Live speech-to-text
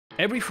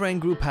Every friend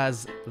group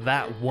has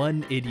that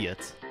one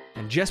idiot.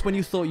 And just when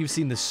you thought you've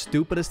seen the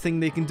stupidest thing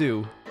they can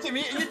do...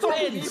 Timmy, you're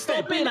talking.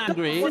 Stop being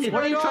angry. What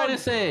are you trying to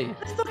say?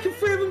 There's fucking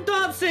three of them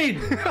dancing.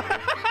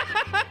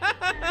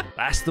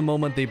 That's the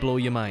moment they blow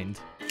your mind.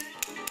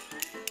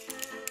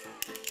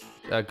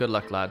 Good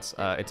luck, lads.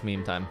 It's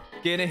meme time.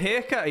 Getting a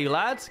haircut, are you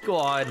lads? Go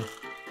on.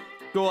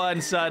 Go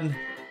on, son.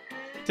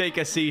 Take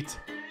a seat.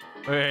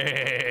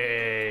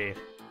 Hey.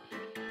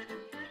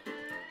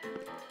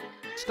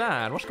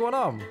 Stan, what's going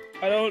on?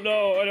 I don't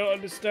know. I don't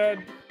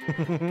understand.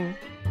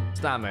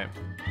 Stan, mate.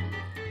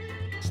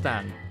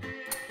 Stan.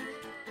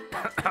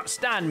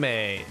 Stan,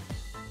 mate.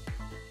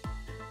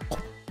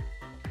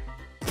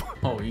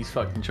 Oh, he's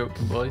fucking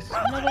choking, boys.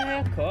 Another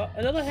haircut.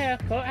 Another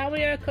haircut. How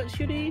many haircuts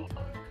you need?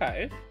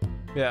 Kaif?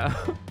 Yeah.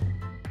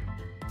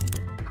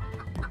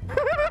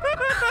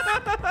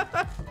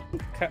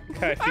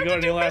 Kaif, you got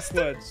any last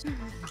words?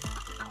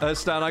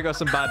 Stan, I got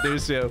some bad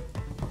news for you.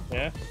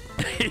 Yeah?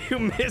 You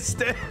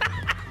missed it.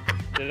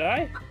 Did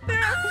I?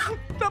 Yeah.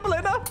 Double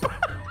it up.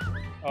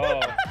 Oh.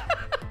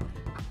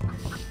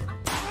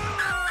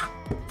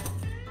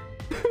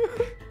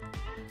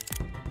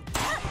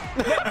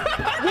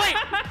 Wait!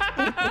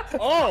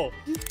 Oh!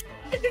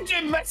 Did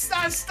you miss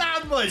that,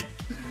 Stanley?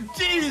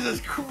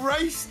 Jesus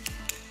Christ!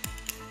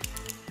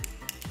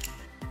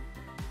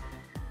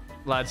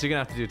 Lads, you're gonna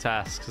have to do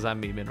tasks because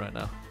I'm memeing right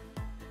now.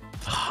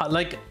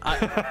 Like,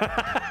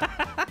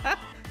 I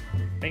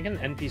think an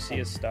NPC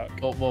is stuck.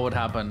 what would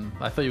happen?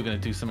 I thought you were gonna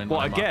do something.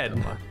 What,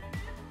 again?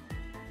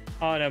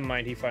 Oh, never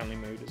mind. He finally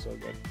moved. It's all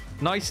good.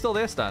 No, he's still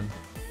there, Stan.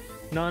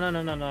 No.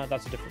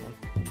 That's a different one.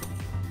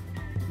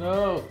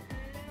 No.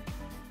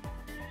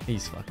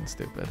 He's fucking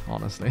stupid,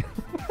 honestly.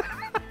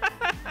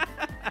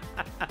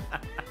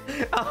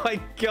 Oh my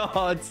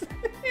god.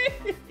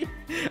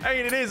 I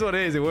mean, it is what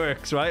it is. It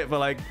works, right? But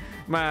like,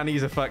 man,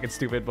 he's a fucking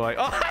stupid boy.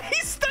 Oh,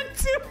 he's stuck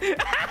too.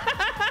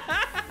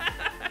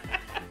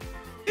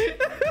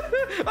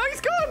 Oh,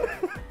 he's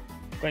gone.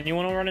 When you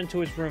want to run into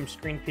his room,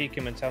 screen peek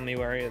him and tell me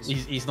where he is.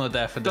 He's not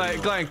there for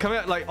Glenn, come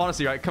here. Like,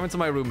 honestly, right? Come into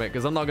my room, mate,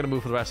 because I'm not gonna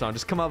move for the restaurant.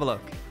 Just come have a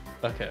look.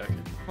 Okay.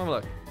 Come have a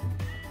look.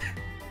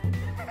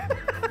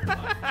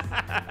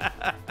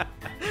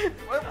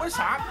 What's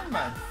happening,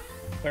 man?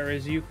 Where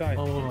is you guys?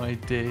 Oh my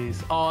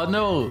days. Oh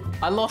no,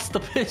 I lost the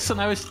person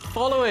I was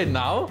following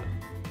now.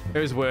 It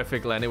was worth it,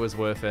 Glenn. It was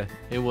worth it.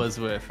 It was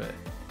worth it.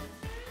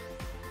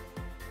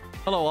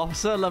 Hello,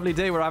 officer. Lovely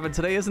day we're having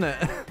today, isn't it?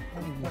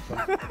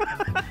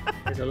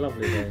 It's a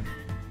lovely day.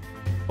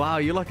 Wow,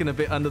 you're looking a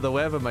bit under the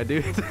weather, my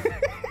dude.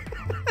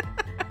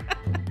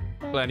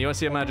 Glenn, you want to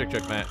see a magic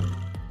trick, mate?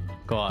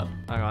 Go on.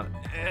 Hang on.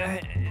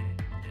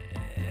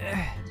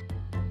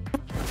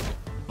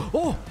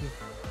 Oh!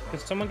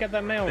 Did someone get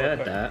that mail? I real heard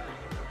quick? that.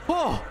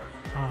 Oh!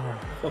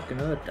 Fucking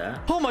heard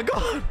that. Oh my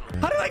god!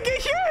 How did I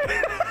get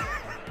here?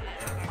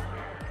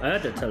 I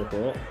heard the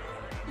teleport.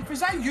 Is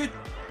that you?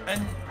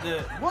 And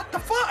the what the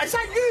fuck? Is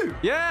that you?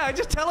 Yeah, I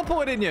just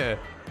teleported in you.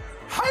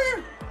 How?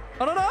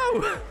 I don't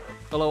know.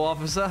 Hello,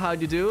 officer.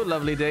 How'd you do?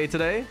 Lovely day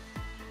today.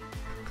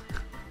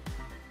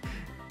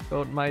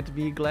 Don't mind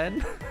me,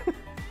 Glenn.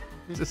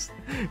 Just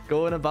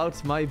going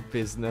about my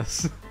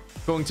business.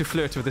 Going to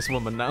flirt with this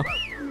woman now.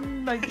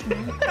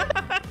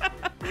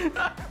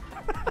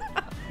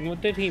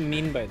 What did he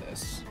mean by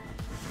this?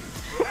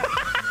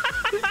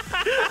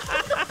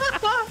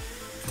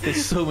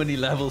 There's so many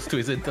levels to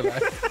his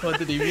intellect. What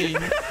did he mean?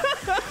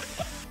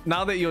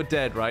 Now that you're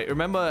dead, right?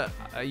 Remember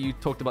you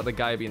talked about the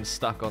guy being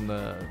stuck on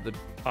the...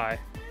 Hi.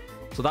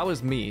 So that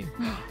was me.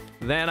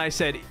 Then I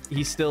said,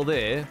 he's still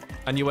there.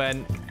 And you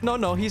went,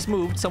 no, he's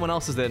moved. Someone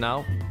else is there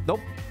now. Nope,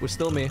 we're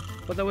still me.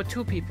 But there were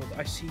two people.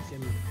 I see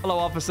him. Hello,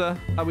 officer.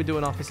 How we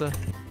doing, officer?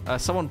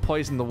 Someone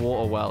poisoned the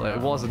water well. It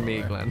wasn't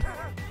me, Glenn.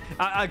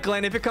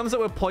 Glenn, if it comes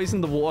up with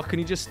poison the water, can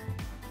you just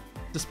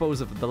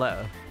dispose of the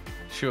letter?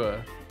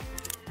 Sure.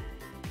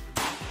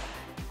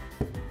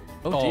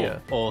 Oh,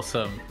 dear.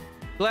 Awesome.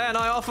 Glenn,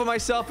 I offer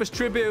myself as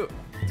tribute.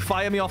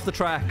 Fire me off the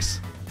tracks.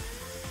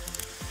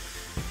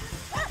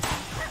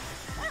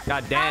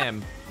 God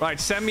damn. Right,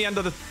 send me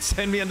under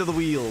the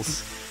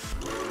wheels.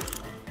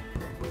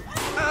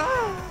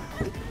 Oh,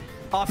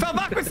 I fell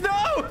backwards. No!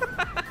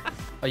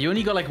 Oh, you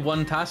only got like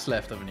one task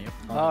left, haven't you?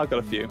 Oh, I've got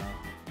a few.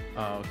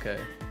 Oh, okay.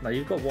 No,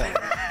 you've got one.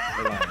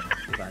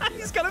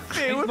 He's got a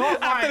few.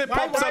 After it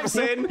pops up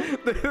saying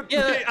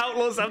the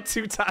outlaws have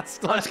two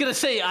tasks. I was gonna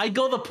say I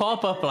got the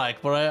pop-up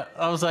like, but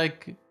I was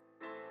like,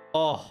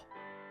 oh,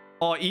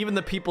 even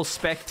the people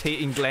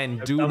spectating Glenn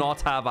do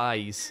not have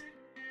eyes.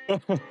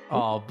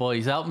 oh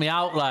boys, help me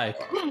out, like.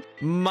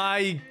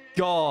 My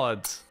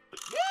God.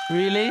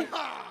 Really?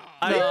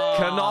 I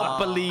cannot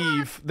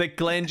believe that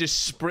Glenn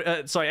just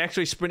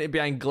actually sprinted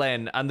behind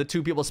Glenn, and the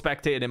two people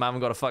spectating him haven't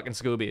got a fucking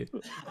Scooby.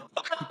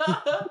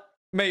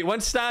 Mate, when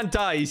Stan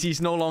dies,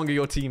 he's no longer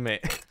your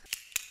teammate.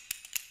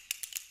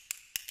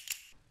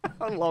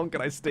 How long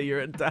can I stay here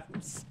and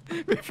dance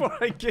before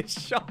I get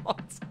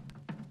shot?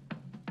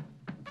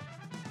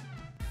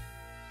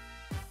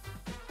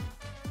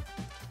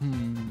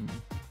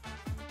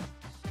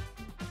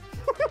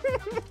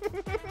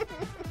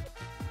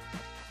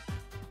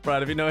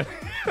 Brad, have you noticed?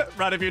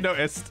 Brad, have you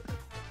noticed?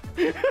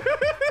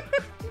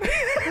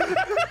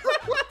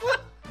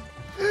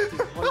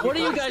 What are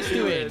you guys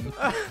doing?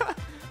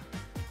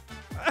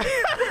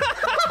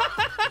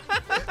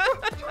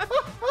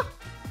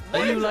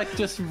 Are you like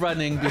just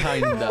running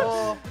behind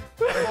us?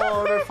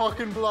 Oh, they're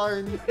fucking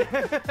blind.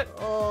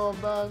 Oh,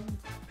 man.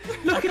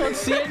 I can't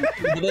see it.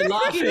 They're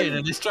laughing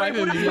and it's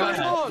driving me mad.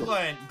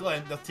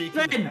 Glenn, they're taking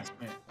Glenn! the piss,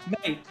 mate.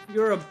 Mate,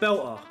 you're a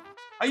belter.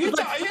 Are you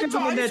talking to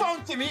me?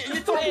 Are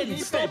you talking to Ben, me?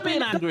 stop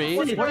being angry.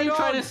 What are you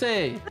trying to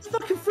say? There's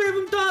fucking 3 of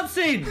them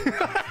dancing!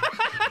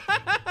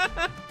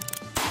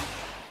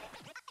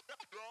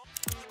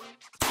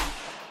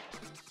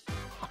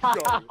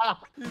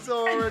 He's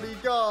already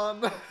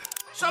gone.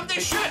 Something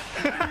shit!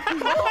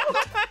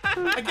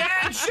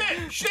 Again,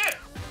 shit!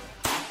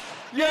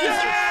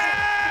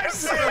 Yes!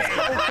 Let's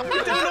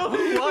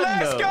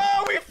go!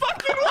 We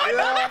fucking won!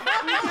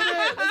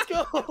 Let's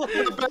go.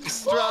 The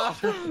best strat.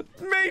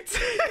 Mate!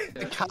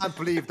 I can't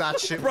believe that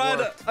shit Brad,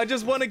 worked. I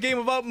just won a game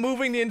without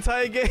moving the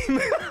entire game.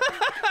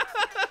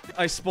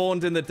 I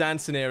spawned in the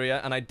dancing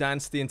area and I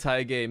danced the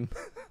entire game.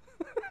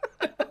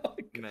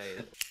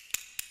 Mate.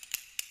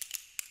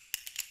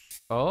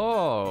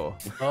 Oh.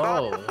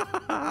 Oh.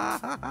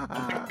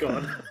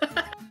 God.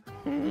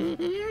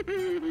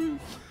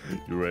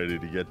 You ready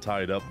to get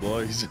tied up,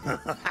 boys?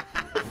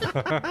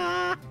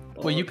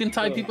 Well, you can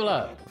tie people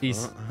up.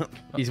 He's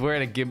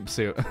wearing a gimp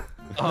suit.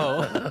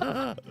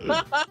 Oh.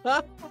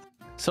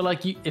 So,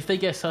 like, if they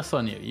get sus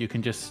on you, you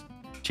can just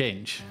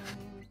change.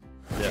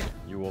 Yeah,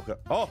 you walk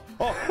up. Oh,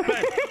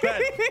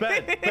 Ben,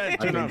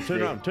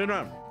 turn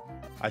around.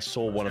 I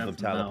saw one of them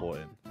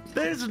teleporting.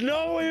 There's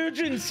no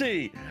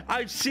urgency.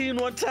 I've seen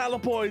one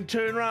teleporting,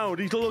 turn around,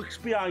 he looks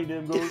behind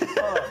him, goes,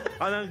 oh,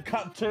 and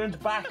then turns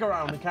back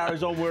around and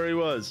carries on where he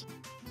was.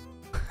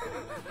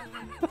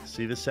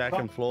 See the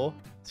second floor?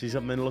 See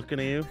something looking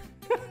at you?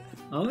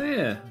 Oh,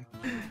 yeah.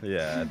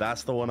 Yeah,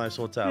 that's the one I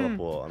saw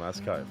teleport, and that's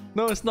Kaif.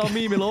 No, it's not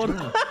me, my lord.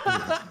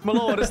 My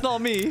lord, it's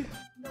not me.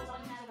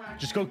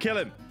 Just go kill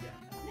him.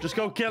 Just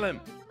go kill him.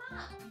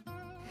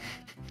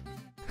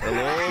 It'll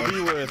all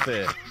be worth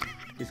it.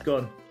 He's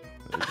gone.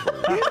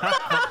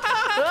 Why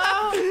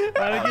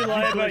would you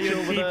lie about your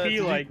Over there,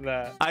 TP like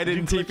that? I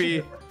didn't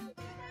TP.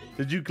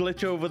 Did you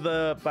glitch over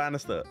the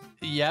banister?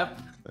 Yep.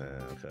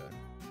 Okay.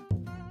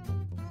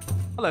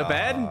 Hello,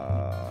 Ben.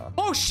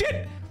 Oh,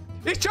 shit!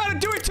 He's trying to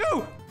do it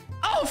too!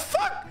 Oh,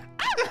 fuck!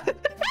 I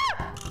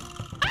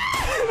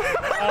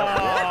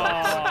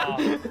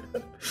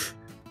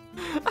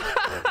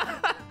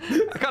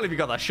can't believe you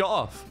got that shot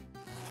off.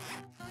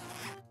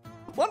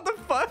 What the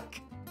fuck?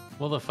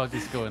 What the fuck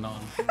is going on?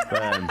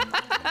 Ben.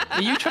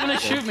 Are you trying to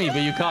shoot me,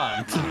 but you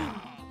can't?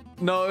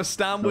 No,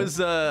 Stan was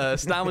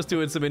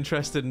doing some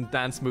interesting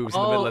dance moves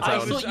in the middle of I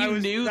town. thought you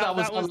knew that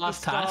was the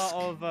last task,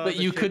 but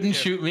you couldn't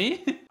shoot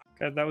me?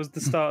 That was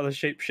the start of the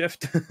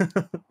shapeshift.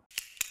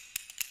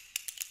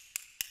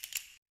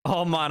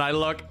 Oh man,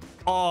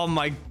 oh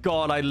my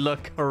god, I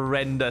look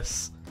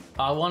horrendous.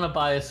 I want to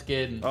buy a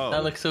skin. Oh.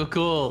 That looks so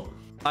cool.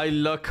 I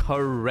look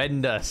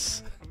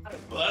horrendous.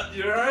 What?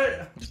 You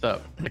alright?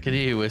 Stop. I can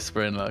hear you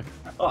whispering, look.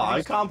 Oh,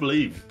 I can't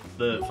believe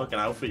the fucking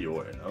outfit you're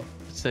wearing, though.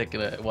 Sick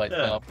of it. White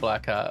Yeah. top,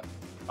 black hat,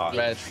 Oh,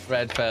 red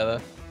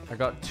feather. I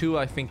got two,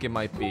 I think it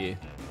might be.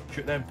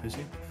 Shoot them,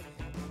 pussy.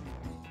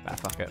 Ah,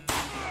 fuck it.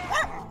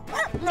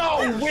 No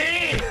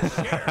way!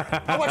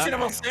 I wish you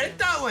never said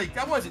that, like,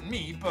 that wasn't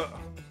me, but...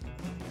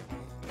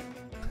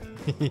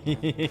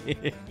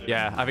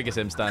 Yeah, I think it's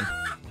him, Stan.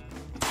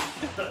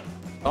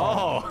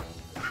 Oh!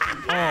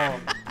 Oh,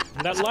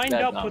 that lined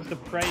Dead up now. with the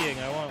praying,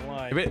 I won't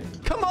lie.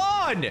 Come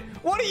on!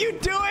 What are you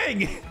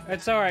doing?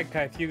 It's alright,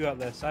 Kaif, you got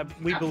this.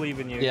 We believe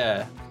in you.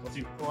 Yeah.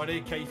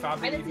 Sorry, Kaif,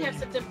 Why does he have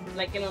such a,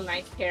 like,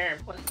 nice hair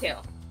and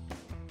ponytail?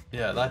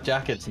 Yeah, that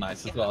jacket's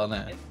nice as well,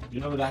 isn't it? You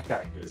know that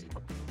guy is?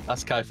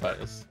 That's Kai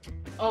Fighters.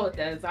 Oh,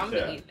 the zombie.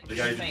 Yeah, the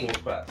guy who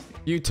walks past.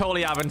 You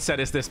totally haven't said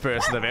it's this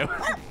person, have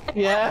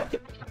you? Yeah.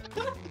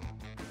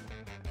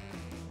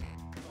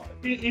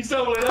 He's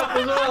doubling up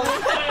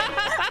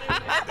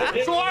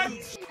as well.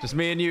 Just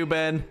me and you,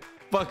 Ben.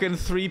 Fucking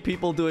 3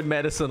 people doing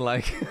medicine,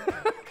 like.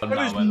 There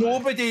was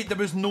nobody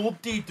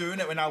doing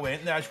it when I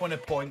went there. I just want to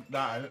point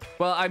that out.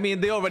 Well, I mean,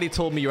 they already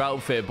told me your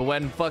outfit, but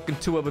when fucking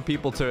 2 other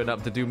people turn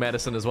up to do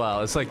medicine as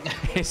well, it's like,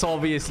 it's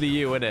obviously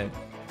you, innit?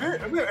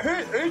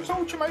 Who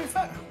told you my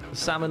outfit?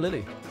 Sam and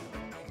Lily.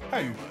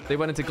 How? They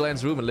went into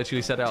Glenn's room and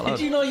literally said it out loud.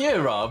 Did you know you,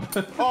 Rob?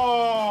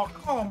 Oh,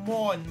 come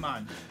on,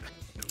 man.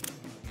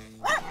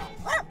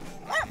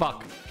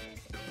 Fuck.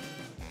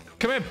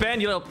 Come here, Ben,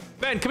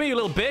 Ben, come here, you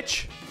little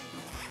bitch.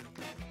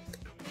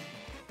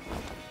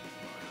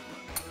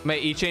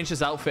 Mate, he changed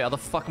his outfit. How the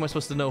fuck am I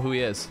supposed to know who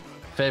he is?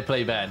 Fair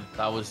play, Ben.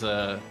 That was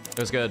It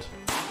was good.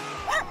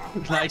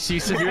 nice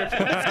use of your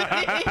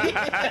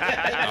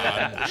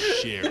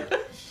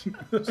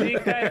See,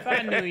 Kaif,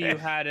 I knew you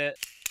had it.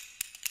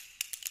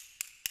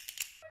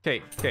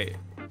 Okay.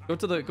 Go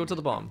to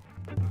the bomb.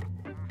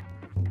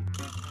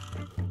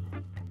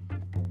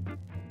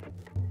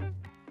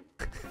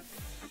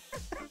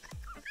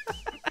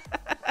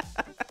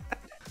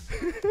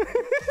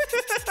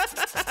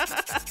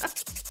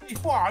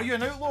 What are you,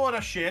 an outlaw or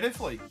a sheriff,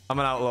 like? I'm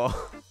an outlaw.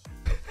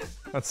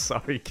 I'm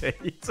sorry,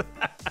 Kate.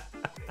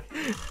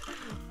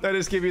 I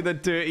just give you the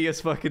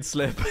dirtiest fucking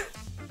slip.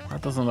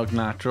 That doesn't look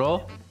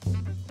natural.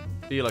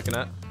 What are you looking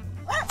at?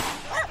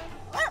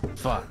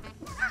 Fuck.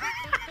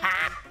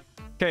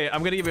 Okay,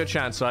 I'm gonna give you a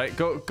chance, right?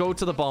 Go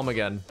to the bomb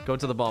again. Go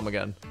to the bomb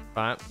again.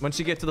 Right? Once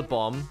you get to the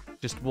bomb,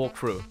 just walk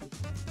through.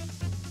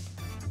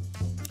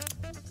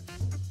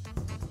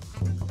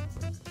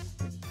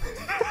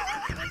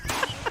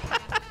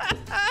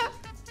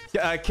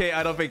 Kate,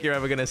 I don't think you're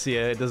ever gonna see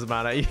it. It doesn't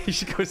matter. You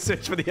should go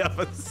search for the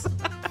others.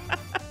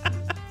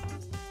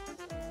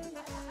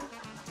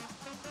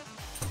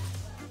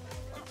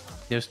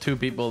 There's 2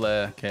 people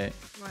there, okay.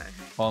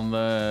 On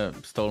the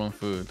stolen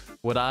food.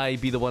 Would I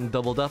be the one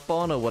doubled up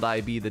on, or would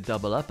I be the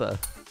double upper?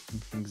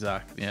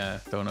 Exactly. Yeah,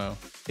 don't know.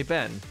 Hey,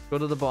 Ben, go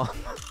to the bomb.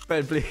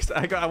 Ben, please.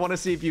 I want to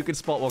see if you can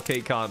spot what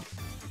Kate can't.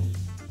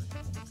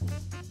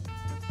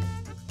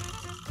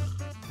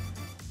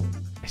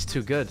 It's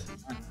too good.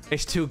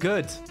 It's too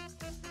good.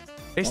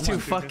 It's too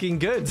fucking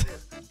good.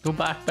 Go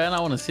back, Ben. I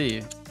want to see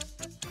you.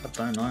 I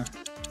don't know.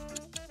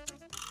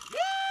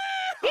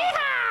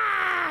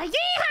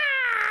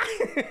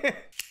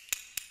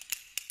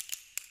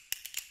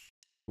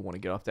 You want to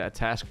get off that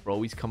task,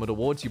 bro. He's coming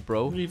towards you,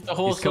 bro. Leave the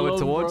horse He's coming alone,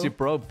 towards bro. you,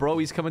 bro. Bro,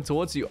 he's coming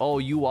towards you. Oh,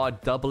 you are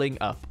doubling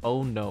up.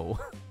 Oh, no.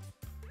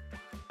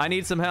 I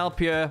need some help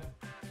here.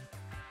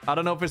 I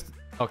don't know if it's...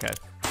 Okay.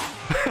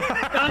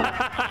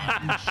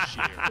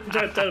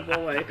 Don't go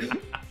away.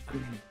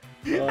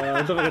 I'm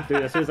not gonna do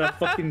this. As soon as that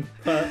fucking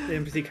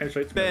NPC came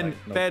straight to me. Ben,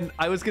 like, no. Ben,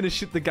 I was going to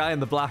shoot the guy in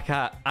the black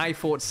hat. I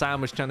thought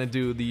Sam was trying to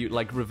do the,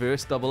 like,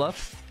 reverse double up.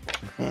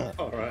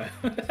 Alright.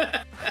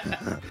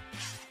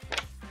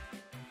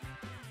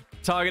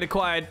 Target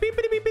acquired. Beep,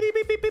 beep, beep, beep,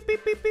 beep, beep,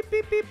 beep, beep, beep,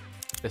 beep, beep.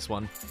 This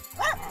one.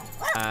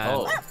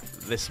 And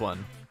this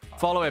one.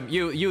 Follow him.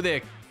 You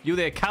there,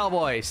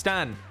 cowboy.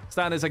 Stan,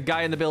 there's a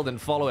guy in the building.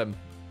 Follow him.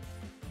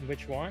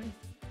 Which one?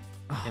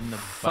 In the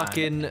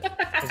Fucking... Is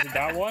it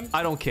that one?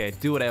 I don't care.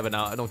 Do whatever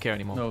now. I don't care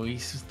anymore. No,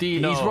 he's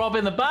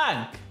robbing the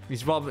bank.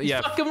 He's robbing...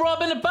 Yeah. Fucking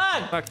robbing the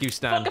bank. Fuck you,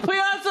 Stan. Fucking put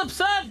your hands up,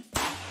 son.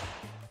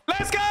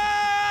 Let's go!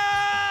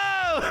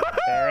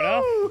 Fair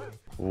enough.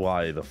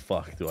 Why the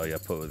fuck do I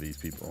get put with these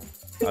people?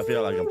 I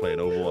feel like I'm playing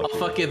Overwatch. Oh,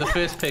 fuck it. The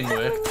first ping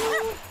worked.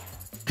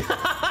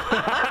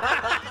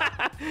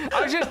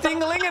 I was just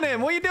ding-a-linging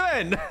him. What are you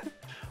doing?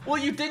 Well,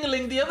 you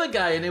ding-a-ling the other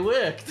guy and it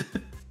worked.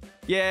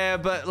 Yeah,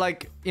 but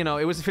like, you know,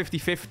 it was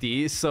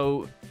 50-50,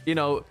 so, you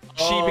know,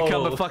 she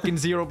become a fucking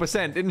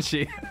 0%, didn't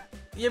she?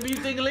 Yeah, but you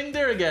ding-a-linged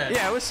her again.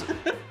 Yeah, it was...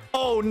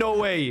 Oh, no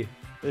way.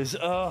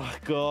 Oh,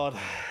 God.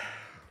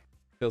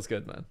 Feels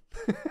good, man.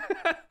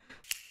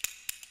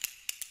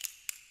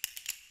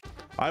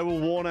 I will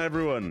warn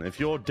everyone, if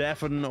your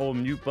deafen or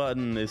mute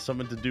button is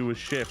something to do with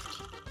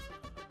shift,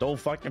 don't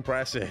fucking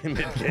press it in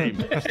mid-game.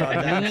 Start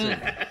dancing.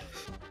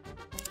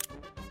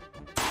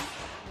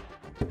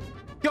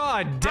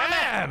 God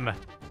damn!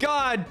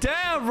 God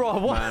damn,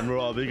 Rob! What? Man,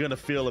 Rob, you're gonna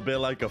feel a bit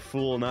like a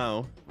fool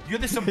now. You're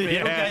the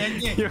sombrero guy, Yeah,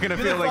 aren't you? you're gonna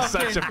feel like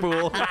such a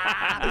fool.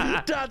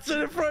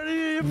 Dancing in front of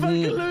you, you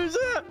fucking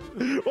loser!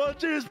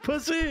 Watch this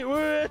pussy!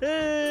 Way!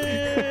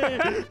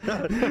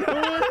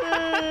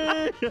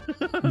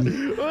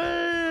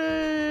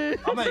 Way!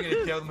 I'm not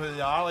gonna tell them who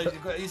they are. Like,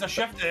 he's a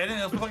shifter, and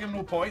there's fucking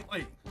no point.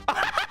 Like,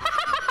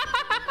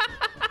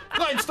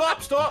 Glenn,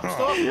 stop!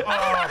 Oh,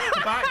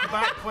 go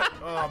back, quick.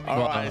 Oh, man.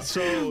 Alright,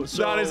 so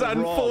That is Rob,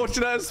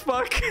 unfortunate as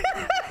fuck.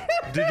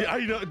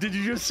 Did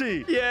you just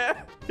see?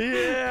 Yeah.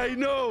 Yeah, I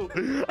know.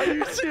 Are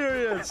you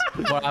serious?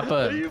 What Are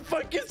happened? you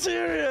fucking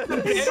serious?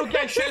 Sombrero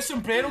guy, shoot a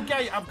sombrero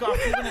guy. I've got a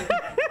feeling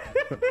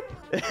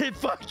It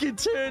fucking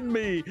turned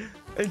me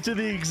into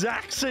the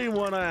exact same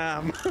one I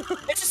am.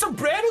 it's a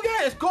sombrero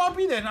guy. It's gotta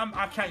be then.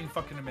 I can't even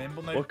fucking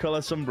remember now. What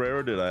color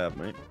sombrero did I have,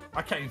 mate?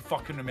 I can't even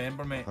fucking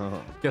remember, mate.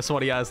 Guess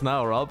what he has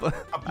now, Rob? A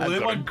I've blue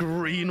got a one.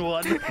 green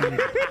one.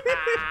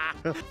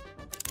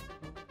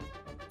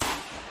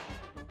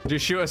 Did you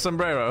shoot a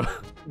sombrero?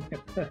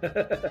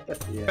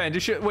 Ben,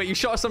 wait, you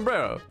shot a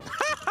sombrero?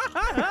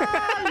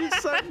 You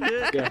suck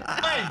dick.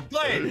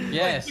 Glenn,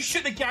 Yes. you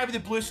shoot the guy with the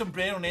blue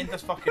sombrero and end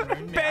this fucking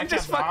round, mate. Ben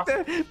just fucked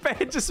it.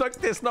 Ben just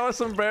fucked this, not a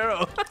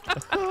sombrero.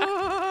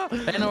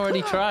 Ben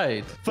already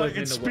tried.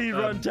 Fucking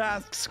speedrun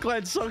tasks.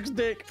 Glenn sucks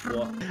dick.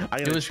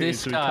 It was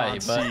this guy,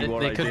 but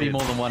there could be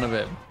more than one of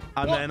him.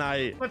 And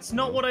then That's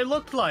not what I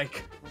looked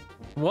like.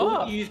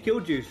 What? You just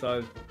killed you,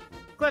 so.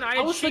 Glenn, I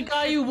That was the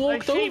guy who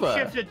walked over. I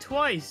shifted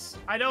twice.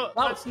 I don't.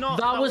 That's not.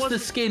 That was the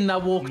wasn't- skin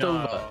that walked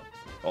No. over.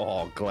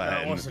 Oh, That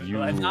Glenn, wasn't you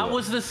Glenn. That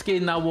was the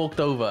skin that walked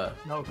over.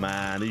 No.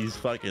 man, he's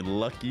fucking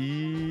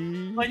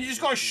lucky. Glenn, you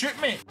just gotta shoot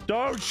me.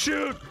 Don't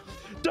shoot!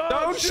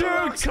 Don't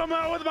shoot! Come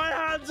out with my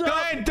hands up!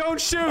 Glenn, don't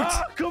shoot!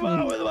 Come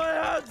out with my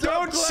hands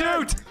Don't up,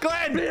 Glenn! shoot!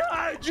 Glenn!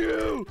 Behind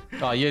you!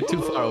 Oh, you're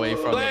too far away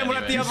from Glenn, it. we're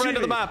at the anyway. other end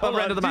of the map. Hold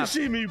Other end of the on, map. Do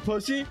you see me,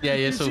 pussy? Yeah,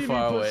 you're Do so you see me,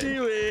 far away. pussy?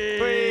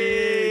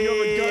 Whee! You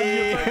have a gun,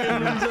 you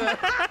fucking loser.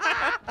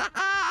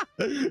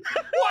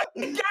 What?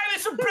 The guy with the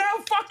sombrero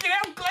fucking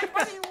hell, Glenn.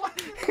 What do you want?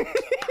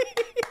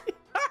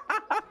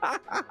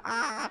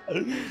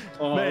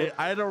 Mate,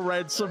 I had a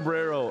red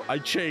sombrero. I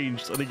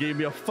changed, and they gave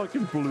me a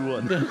fucking blue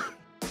one.